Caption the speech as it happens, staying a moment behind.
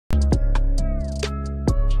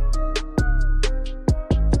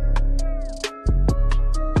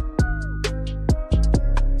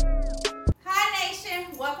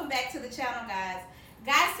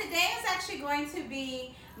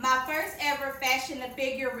my first ever fashion to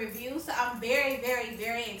figure review, so I'm very, very,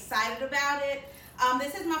 very excited about it.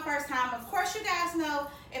 This is my first time. Of course, you guys know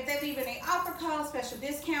if they leave any offer codes, special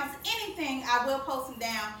discounts, anything, I will post them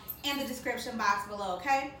down in the description box below,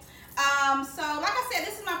 okay? So like I said,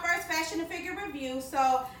 this is my first fashion to figure review, so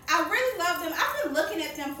I really love them. I've been looking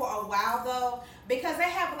at them for a while though, because they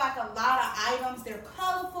have like a lot of items. They're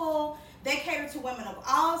colorful. They cater to women of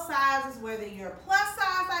all sizes, whether you're plus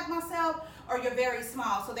size like myself or you're very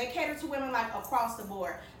small. So they cater to women like across the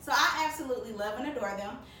board. So I absolutely love and adore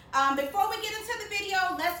them. Before we get into the video,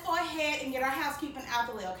 let's go ahead and get our housekeeping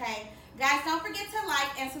out the way, okay? Guys, don't forget to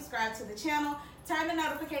like and subscribe to the channel. Turn the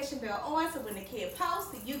notification bell on so when the kid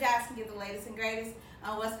posts, you guys can get the latest and greatest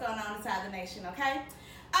on what's going on inside the nation, okay?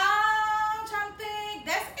 I'm trying to think.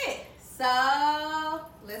 That's it. So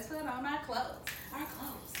let's put on our clothes. Our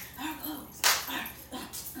clothes. Our clothes. Our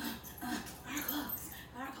clothes.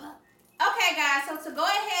 Our clothes. Okay, guys. So to go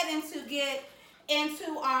ahead and to get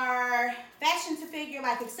into our fashion to figure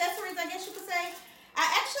like accessories, I guess you could say,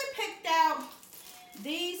 I actually picked out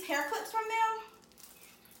these hair clips from them.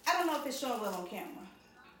 I don't know if it's showing well on camera.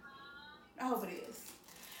 I hope it is.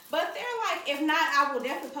 But they're like, if not, I will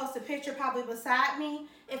definitely post a picture probably beside me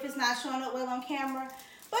if it's not showing up well on camera.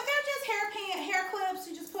 But they're just hair clips.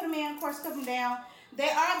 You just put them in, of course, clip them down. They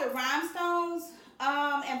are the rhinestones,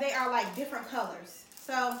 and they are like different colors.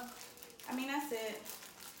 So, I mean, that's it.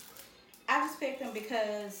 I just picked them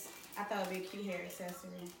because I thought it'd be a cute hair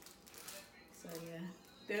accessory. So, yeah.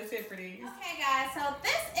 That's it for these. Okay, guys. So,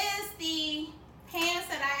 this is the pants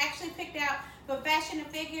that I actually picked out for fashion and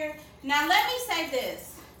figure. Now let me say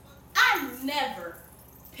this, I never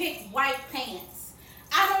pick white pants.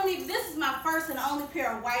 This is my first and only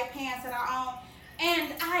pair of white pants that I own,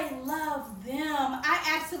 and I love them.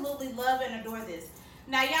 I absolutely love and adore this.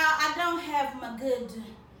 Now y'all, I don't have my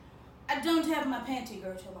panty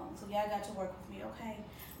girdle on, so y'all got to work with me, okay?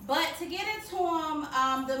 But to get into them,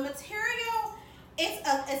 the material,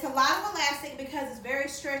 it's a lot of elastic because it's very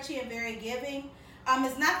stretchy and very giving.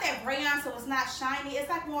 It's not that rayon, so it's not shiny. It's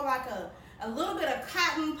like more like a little bit of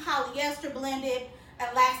cotton polyester blended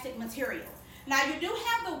elastic material. Now you do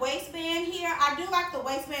have the waistband here. I do like the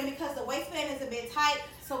waistband because the waistband is a bit tight,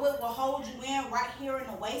 so it will hold you in right here in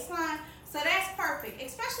the waistline. So that's perfect,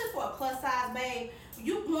 especially for a plus size babe.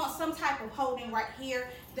 You want some type of holding right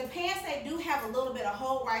here. The pants, they do have a little bit of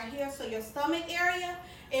hold right here, so your stomach area,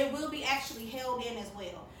 it will be actually held in as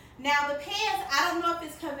well. Now the pants, I don't know if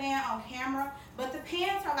it's coming on camera, but the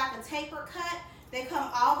pants are like a taper cut. They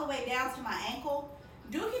come all the way down to my ankle.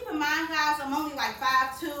 Do keep in mind, guys, I'm only like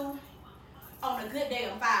 5'2". On a good day,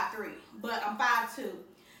 I'm 5'3", but I'm 5'2".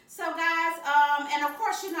 So guys, and of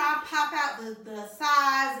course, you know, I pop out the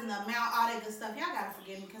size and the amount, all that good stuff. Y'all gotta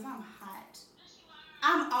forgive me because I'm hot.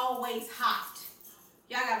 I'm always hot.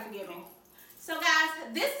 Y'all gotta forgive me. So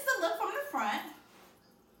guys, this is the look from the front.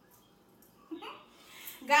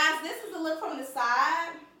 Guys, this is the look from the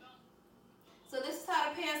side. So this is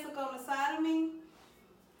how the pants look on the side of me.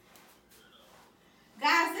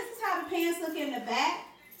 Guys, this is how the pants look in the back.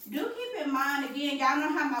 Do keep in mind, again, y'all know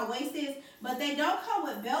how my waist is, but they don't come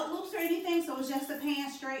with belt loops or anything, so it's just the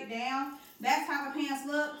pants straight down. That's how the pants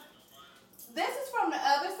look. This is from the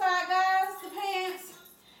other side, guys, the pants.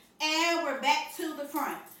 And we're back to the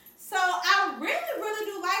front. So I really, really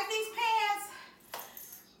do like these pants.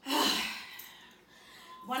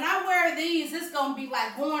 When I wear these, it's going to be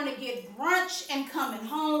like going to get brunch and coming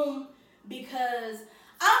home because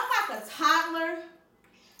I'm like a toddler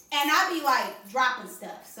and I be like dropping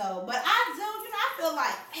stuff. So, but I do, you know, I feel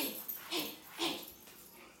like, hey.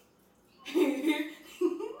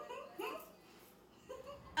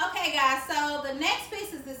 Okay, guys, so the next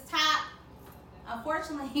piece is this top.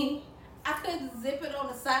 Unfortunately, I couldn't zip it on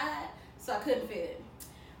the side, so I couldn't fit it.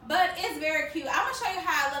 But it's very cute. I'm going to show you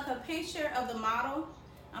how I look, a picture of the model.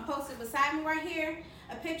 I'm posted beside me right here,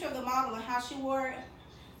 a picture of the model and how she wore it.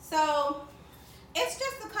 So it's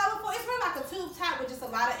just a colorful, it's really like a tube top with just a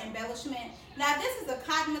lot of embellishment. Now this is a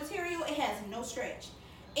cotton material, it has no stretch.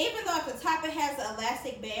 Even though at the top it has an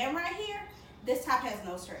elastic band right here, this top has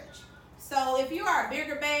no stretch. So if you are a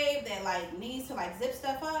bigger babe that like needs to like zip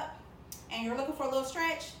stuff up and you're looking for a little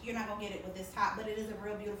stretch, you're not gonna get it with this top, but it is a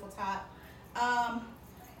real beautiful top. I'm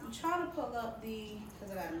trying to pull up because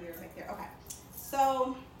I got a mirror back there. Okay.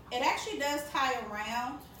 So it actually does tie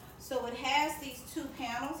around. So it has these two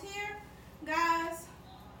panels here, guys.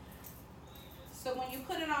 So when you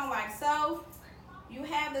put it on like so, you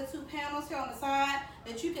have the two panels here on the side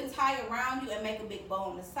that you can tie around you and make a big bow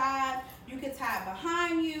on the side. You can tie it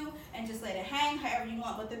behind you and just let it hang however you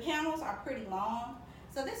want. But the panels are pretty long.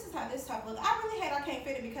 So this is how this top looks. I really hate I can't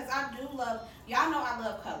fit it because I do love, y'all know I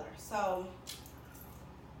love color. So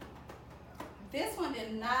this one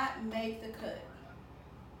did not make the cut.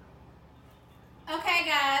 Okay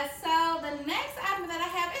guys, so the next item that I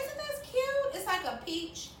have, isn't this cute? It's like a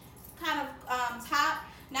peach kind of top.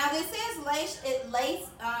 Now this is lace, it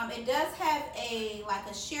does have like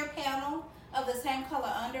a sheer panel of the same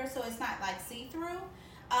color under, so it's not like see-through.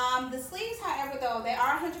 The sleeves, however, though, they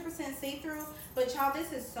are 100% see-through, but y'all,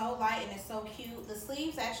 this is so light and it's so cute. The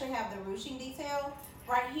sleeves actually have the ruching detail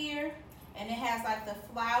right here, and it has like the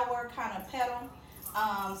flower kind of petal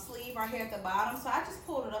sleeve right here at the bottom. So I just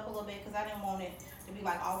pulled it up a little bit because I didn't want it to be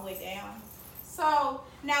like all the way down. So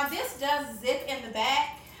now this does zip in the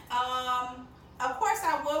back. Of course,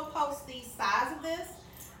 I will post the size of this.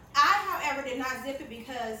 I, however, did not zip it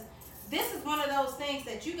because this is one of those things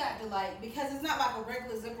that you got to like, because it's not like a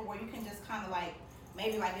regular zipper where you can just kind of like,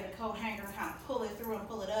 maybe like get a coat hanger and kind of pull it through and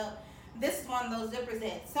pull it up. This is one of those zippers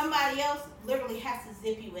that somebody else literally has to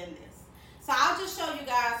zip you in this. So I'll just show you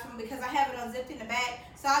guys from, because I have it unzipped in the back,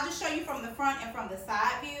 so I'll just show you from the front and from the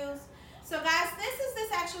side views. So guys, this is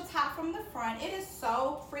this actual top from the front. It is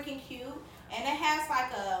so freaking cute, and it has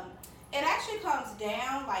like a, it actually comes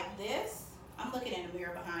down like this. I'm looking in the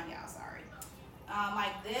mirror behind y'all, sorry.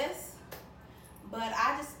 Like this. But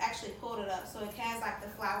I just actually pulled it up, so it has like the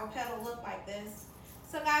flower petal look like this.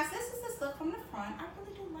 So guys, this is this look from the front. I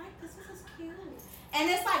really do like this. This is cute. And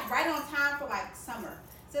it's like right on time for like summer.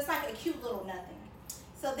 So it's like a cute little nothing.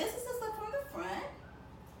 So this is this look from the front.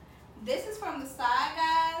 This is from the side,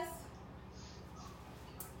 guys.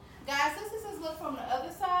 Guys, this is this look from the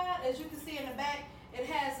other side. As you can see in the back, it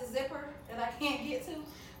has a zipper that I can't get to.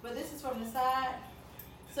 But this is from the side.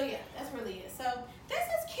 So yeah, that's really it. So this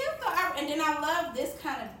is cute though. And then I love this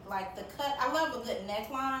kind of like the cut. I love a good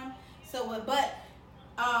neckline. So hold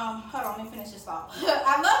on, let me finish this off.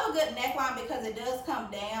 I love a good neckline because it does come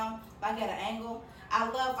down like at an angle. I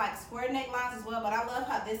love like square necklines as well, but I love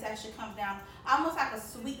how this actually comes down almost like a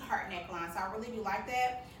sweetheart neckline. So I really do like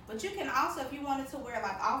that. But you can also, if you wanted to wear it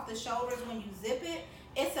like off the shoulders when you zip it,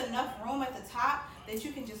 it's enough room at the top that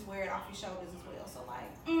you can just wear it off your shoulders as well. So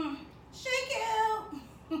like, shake it.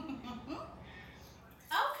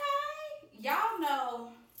 Okay, y'all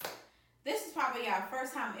know this is probably our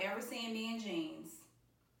first time ever seeing me in jeans,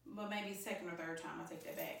 but maybe second or third time. I take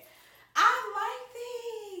that back. I like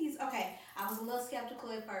these. Okay, I was a little skeptical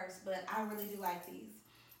at first, but I really do like these.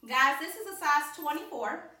 Guys, this is a size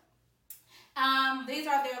 24. These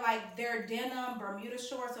are their denim Bermuda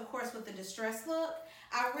shorts, of course, with the distressed look.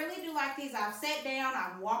 I really do like these. I've sat down,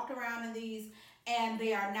 I've walked around in these, and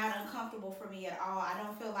they are not uncomfortable for me at all. I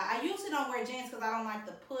don't feel like, I usually don't wear jeans because I don't like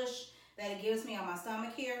the push that it gives me on my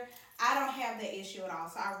stomach here. I don't have that issue at all,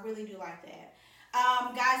 so I really do like that.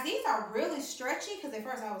 Guys, these are really stretchy because at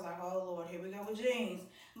first I was like, oh Lord, here we go with jeans.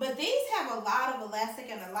 But these have a lot of elastic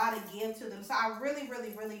and a lot of give to them, so I really,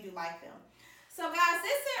 really, really do like them. So guys,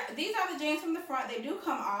 these are the jeans from the front. They do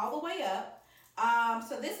come all the way up.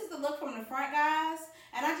 So this is the look from the front, guys,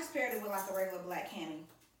 and I just paired it with like a regular black cami.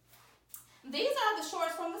 These are the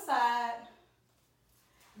shorts from the side.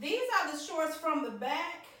 These are the shorts from the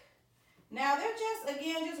back. Now they're just,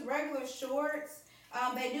 again, just regular shorts.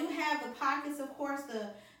 They do have the pockets, of course,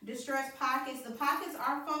 the distressed pockets. The pockets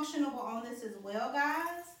are functional on this as well,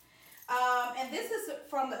 guys. And this is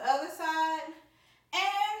from the other side.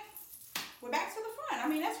 And we're back to the front. I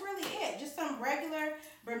mean, that's really it. Just some regular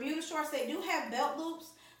Bermuda shorts. They do have belt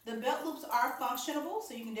loops. The belt loops are functional,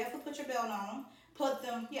 so you can definitely put your belt on them. Put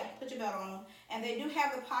your belt on them. And they do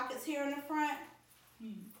have the pockets here in the front.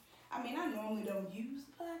 I mean, I normally don't use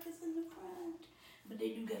the pockets in the front, but they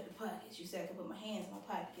do got the pockets. You said I can put my hands in my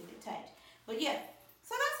pocket, get it tight. But yeah,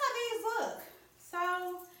 so that's how these look. So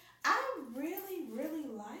I really, really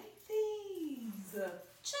like these.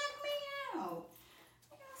 Check me out.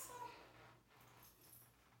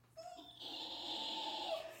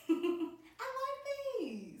 I like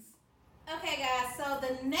these. Okay, guys, so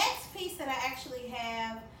the next piece that I actually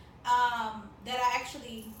have, I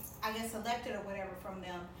guess, selected or whatever from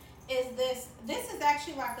them, is this. This is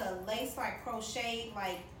actually like a lace, like crochet,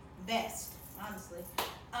 like vest, honestly.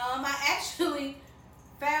 I actually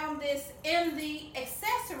found this in the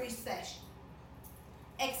accessories section.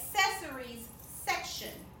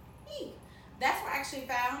 That's where I actually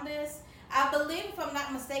found this. I believe, if I'm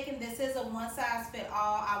not mistaken, this is a one size fit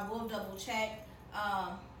all. I will double check.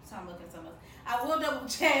 So I'm looking something. I will double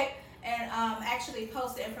check and actually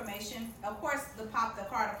post the information. Of course, the card will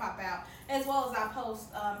pop out, as well as I post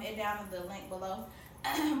it down in the link below.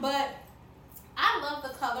 But I love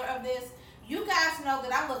the color of this. You guys know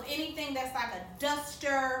that I love anything that's like a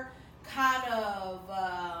duster, kind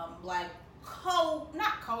of like coat,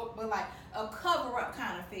 not coat, but like a cover up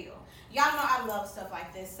kind of feel. Y'all know I love stuff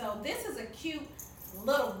like this. So this is a cute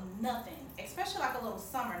little nothing, especially like a little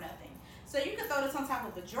summer nothing. So you can throw this on top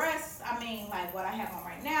of a dress. I mean, like what I have on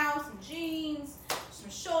right now, some jeans, some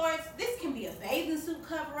shorts. This can be a bathing suit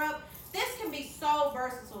cover up. This can be so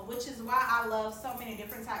versatile, which is why I love so many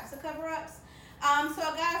different types of cover ups. So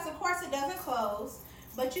guys, of course it doesn't close,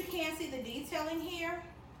 but you can see the detailing here.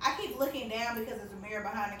 I keep looking down because there's a mirror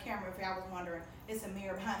behind the camera. If y'all was wondering, it's a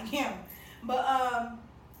mirror behind the camera. But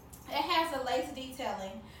it has a lace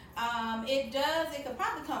detailing. It could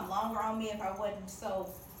probably come longer on me if I wasn't so,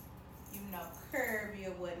 you know, curvy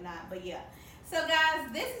or whatnot. But yeah. So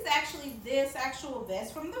guys, this is actually this actual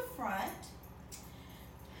vest from the front.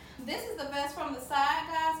 This is the vest from the side,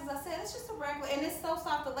 guys. As I said, it's just a regular, and it's so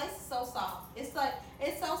soft. The lace is so soft. It's like,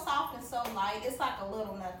 it's so soft and so light. It's like a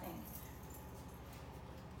little nothing.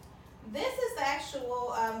 This is the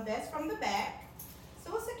actual vest from the back.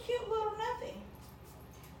 So it's a cute little nothing.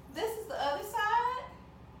 This is the other side.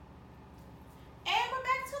 And we're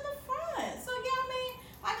back to the front. So yeah, I mean,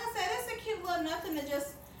 like I said, it's a cute little nothing to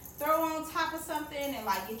just throw on top of something and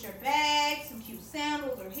like get your bag, some cute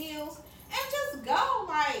sandals or heels, and just go.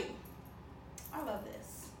 Like, I love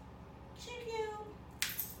this. Cute.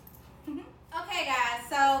 Okay guys,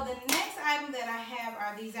 so the next item that I have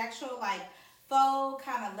are these actual like faux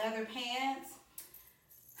kind of leather pants.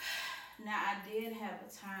 Now I did have a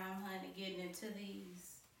time, honey, getting into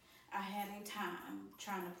these. I had a time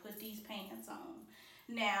trying to put these pants on.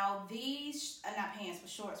 Now these, not pants, but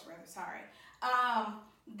shorts rather, sorry.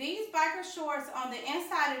 These biker shorts, on the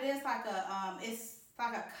inside it is like a, it's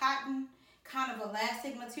like a cotton kind of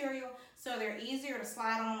elastic material, so they're easier to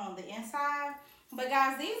slide on the inside. But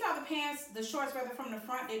guys, these are the pants, the shorts rather, from the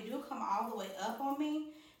front. They do come all the way up on me,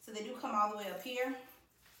 so they do come all the way up here.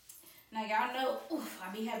 Now y'all know, oof,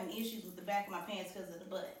 I be having issues with the back of my pants because of the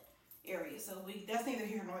butt area, so that's neither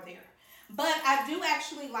here nor there. But I do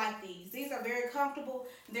actually like these. These are very comfortable.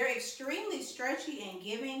 They're extremely stretchy and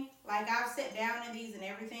giving. Like, I've sat down in these and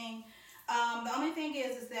everything. The only thing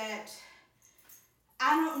is that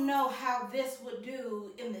I don't know how this would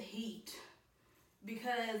do in the heat,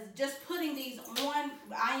 because just putting these on,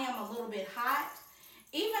 I am a little bit hot.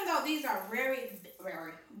 Even though these are very,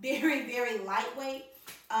 very lightweight,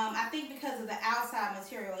 I think because of the outside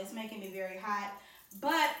material, it's making me very hot.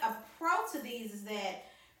 But a pro to these is that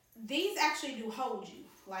these actually do hold you,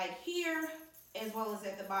 like here as well as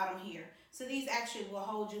at the bottom here. So these actually will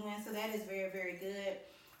hold you in, so that is very good.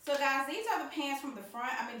 So guys, these are the pants from the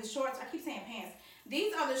front. I mean the shorts, I keep saying pants.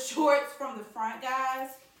 These are the shorts from the front, guys.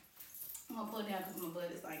 I'm gonna pull it down because my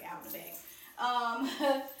butt is like out in the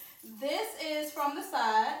back. This is from the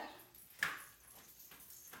side.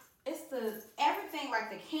 It's the, everything,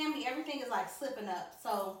 like the cami, everything is like slipping up.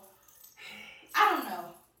 So I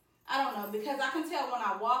don't know, because I can tell when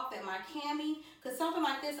I walk that my cami, because something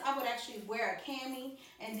like this, I would actually wear a cami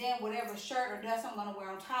and then whatever shirt or dress I'm going to wear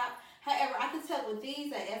on top. However, I can tell with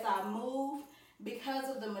these that as I move,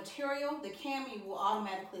 because of the material, the cami will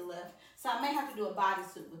automatically lift. So I may have to do a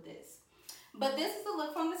bodysuit with this. But this is the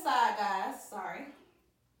look from the side, guys. Sorry.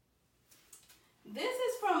 This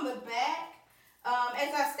is from the back.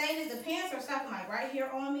 As I stated, the pants are stopping like right here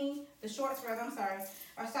on me. The shorts, rather, I'm sorry,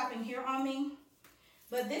 are stopping here on me.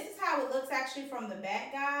 But this is how it looks actually from the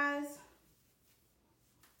back, guys.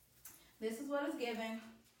 This is what it's giving.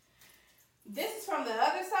 This is from the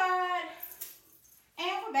other side.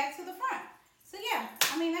 And we're back to the front. So yeah,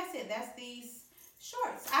 I mean, that's it. That's these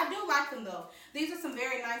shorts. I do like them though. These are some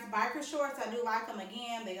very nice biker shorts. I do like them.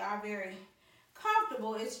 Again, they are very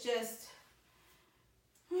comfortable. It's just,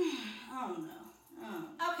 I don't know.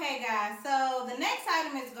 Okay guys, so the next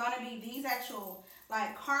item is going to be these actual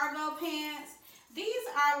like cargo pants. These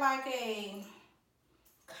are like a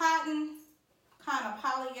cotton kind of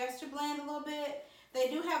polyester blend a little bit. They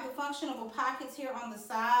do have the functional pockets here on the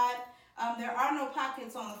side. There are no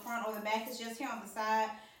pockets on the front or the back. It's just here on the side.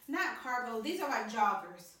 Not cargo. These are like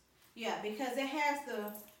joggers. Yeah, because it has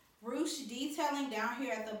the ruche detailing down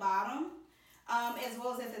here at the bottom, as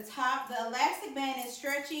well as at the top. The elastic band is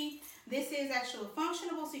stretchy. This is actually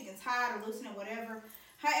functional, so you can tie it or loosen it, whatever.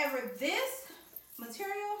 However, this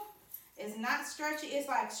material is not stretchy. It's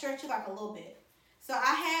like stretchy like a little bit. So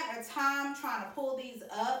I had a time trying to pull these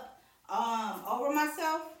up over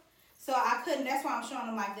myself. So I couldn't, that's why I'm showing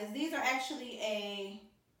them like this. These are actually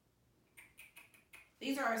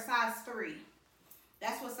these are a size 3.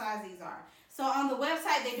 That's what size these are. So on the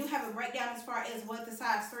website, they do have a breakdown as far as what the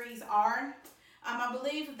size 3s are. I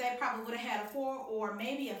believe if they probably would have had a 4 or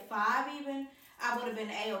maybe a 5 even, I would have been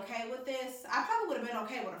A-okay with this. I probably would have been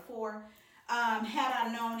okay with a 4 had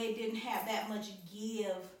I known it didn't have that much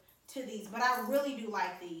give to these. But I really do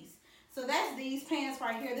like these. So that's these pants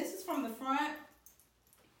right here. This is from the front.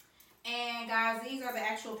 And guys, these are the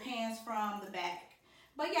actual pants from the back.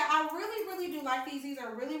 But yeah, I really do like these. These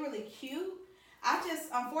are really cute.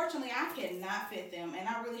 Unfortunately, I cannot fit them. And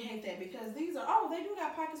I really hate that because these are, oh, they do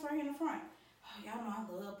got pockets right here in the front. Oh, y'all know I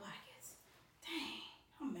love pockets. Dang,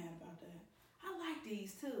 I'm mad about that. I like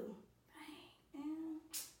these too. Dang,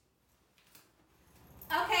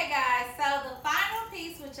 yeah. Okay, guys, so the final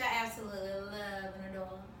piece, which I absolutely love and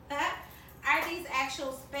adore, are these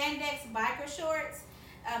actual spandex biker shorts.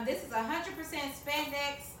 This is 100%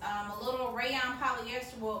 spandex, a little rayon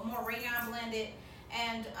polyester, well, more rayon blended,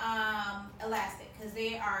 and elastic because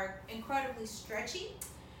they are incredibly stretchy.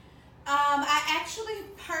 I actually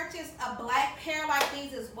purchased a black pair like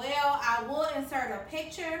these as well. I will insert a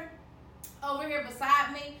picture over here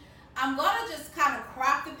beside me. I'm going to just kind of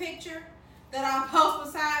crop the picture that I'll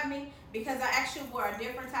post beside me because I actually wore a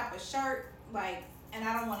different type of shirt, and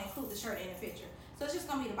I don't want to include the shirt in the picture. So it's just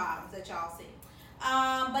going to be the bottoms that y'all see.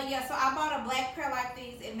 But yeah, so I bought a black pair like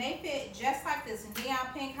these, and they fit just like this neon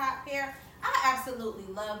pink hot pair. I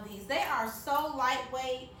absolutely love these. They are so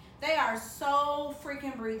lightweight. They are so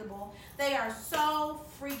freaking breathable. They are so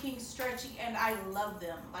freaking stretchy, and I love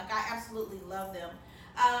them. Like, I absolutely love them.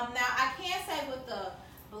 Now, I can say with the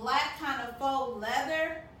black kind of faux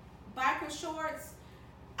leather biker shorts,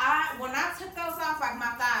 when I took those off, like,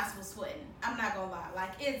 my thighs was sweating. I'm not gonna lie.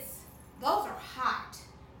 Like, those are hot.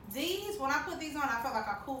 These, when I put these on, I felt like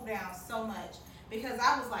I cooled down so much because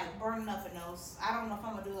I was like burning up in those. I don't know if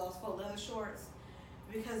I'm gonna do those faux leather shorts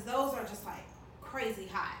because those are just like crazy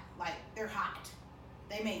hot. Like, they're hot.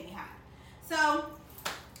 They made me hot. So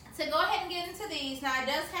to go ahead and get into these, now it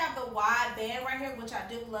does have the wide band right here, which I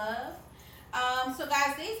do love. So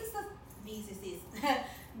guys, this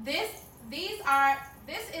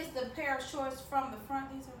is the pair of shorts from the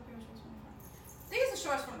front. These are the pair of shorts from the front. These are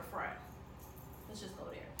shorts from the front. Let's just go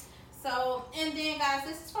there. So, and then guys,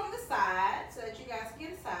 this is from the side so that you guys can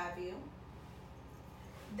get a side view.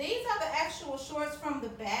 These are the actual shorts from the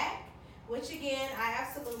back, which again, I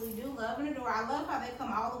absolutely do love and adore. I love how they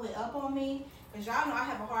come all the way up on me because y'all know I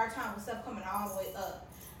have a hard time with stuff coming all the way up.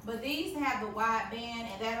 But these have the wide band,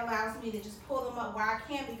 and that allows me to just pull them up where I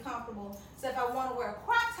can be comfortable. So if I want to wear a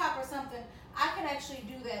crop top or something, I can actually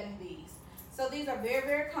do that in these. So these are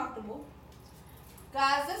very comfortable.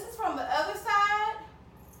 Guys, this is from the other side.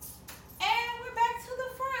 And we're back to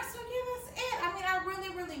the front. So yeah, that's it. I mean, I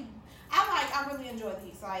really enjoy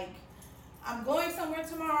these. Like, I'm going somewhere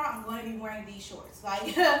tomorrow, I'm going to be wearing these shorts.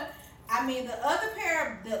 Like, I mean, the other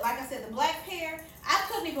pair, like I said, the black pair, I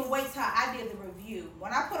couldn't even wait till I did the review.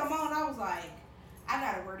 When I put them on, I was like, I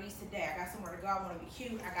got to wear these today. I got somewhere to go. I want to be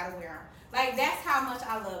cute. I got to wear them. Like, that's how much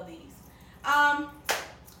I love these.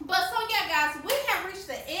 But so yeah, guys, we have reached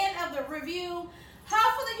the end of the review.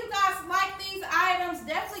 Hopefully you guys like these items.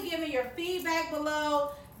 Definitely give me your feedback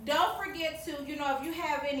below. Don't forget to, if you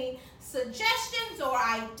have any suggestions or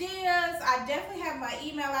ideas, I definitely have my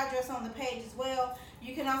email address on the page as well.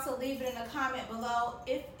 You can also leave it in a comment below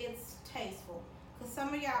if it's tasteful. Because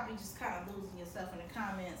some of y'all be just kind of losing yourself in the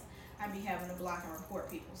comments. I be having to block and report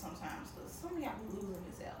people sometimes because some of y'all be losing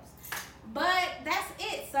yourselves. But that's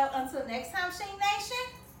it. So until next time, Sheen Nation,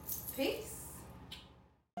 peace.